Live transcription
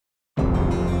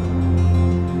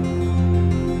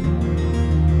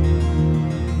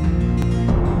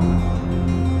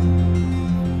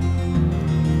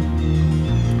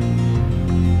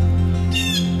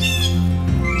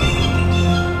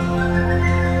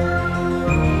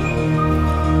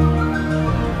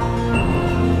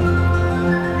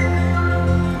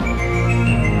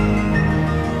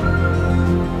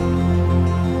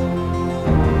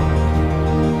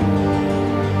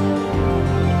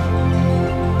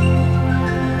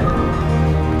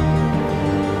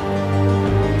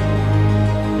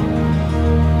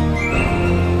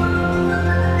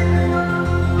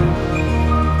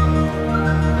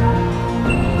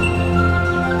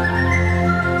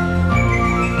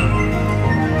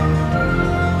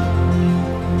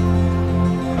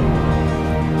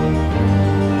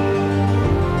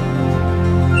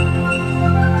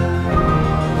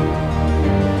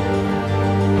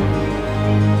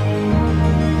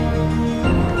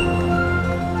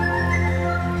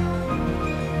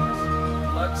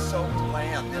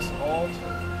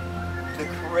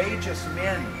courageous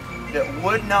men that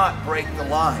would not break the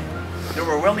line, that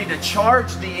were willing to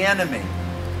charge the enemy,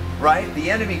 right?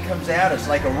 The enemy comes at us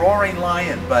like a roaring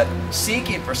lion, but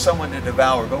seeking for someone to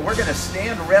devour. But we're going to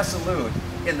stand resolute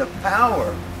in the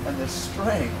power and the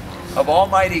strength of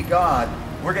Almighty God.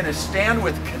 We're going to stand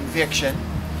with conviction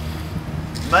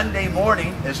Monday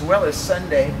morning as well as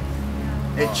Sunday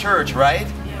at church, right?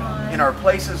 In our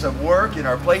places of work, in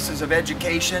our places of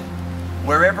education,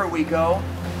 wherever we go.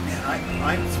 Man,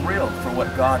 I'm thrilled for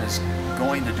what God is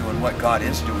going to do and what God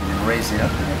is doing in raising up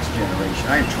the next generation.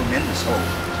 I have tremendous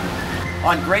hope.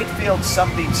 On great fields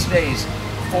something stays.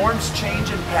 Forms change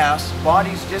and pass,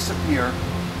 bodies disappear,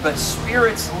 but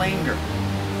spirits linger.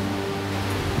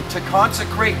 To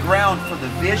consecrate ground for the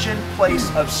vision place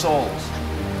of souls,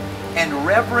 and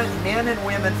reverent men and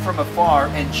women from afar,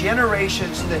 and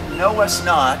generations that know us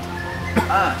not,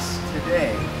 us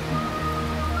today,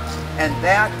 and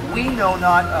that we know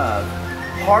not of,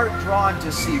 heart drawn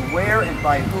to see where and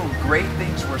by whom great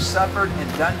things were suffered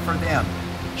and done for them,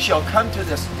 shall come to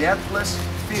this deathless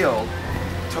field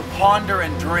to ponder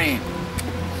and dream.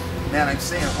 Man, I'm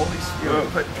saying, Holy Spirit,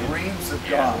 put dreams of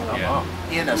God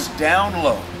in us, down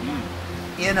low,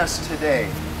 in us today,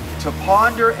 to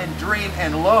ponder and dream,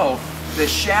 and lo, the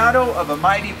shadow of a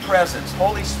mighty presence,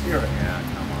 Holy Spirit,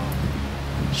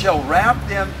 shall wrap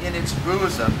them in its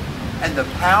bosom, and the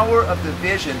power of the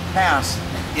vision pass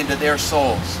into their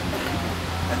souls.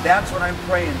 And that's what I'm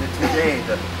praying, that today,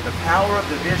 the power of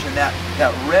the vision,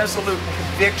 that resolute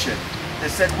conviction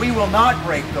that said, we will not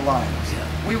break the lines.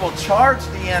 We will charge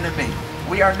the enemy.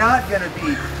 We are not going to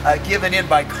be given in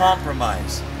by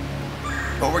compromise,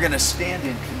 but we're going to stand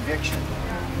in conviction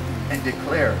and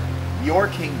declare, your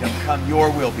kingdom come, your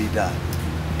will be done.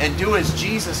 And do as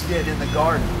Jesus did in the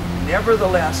garden.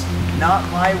 Nevertheless, not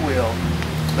my will,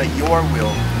 but your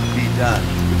will be done.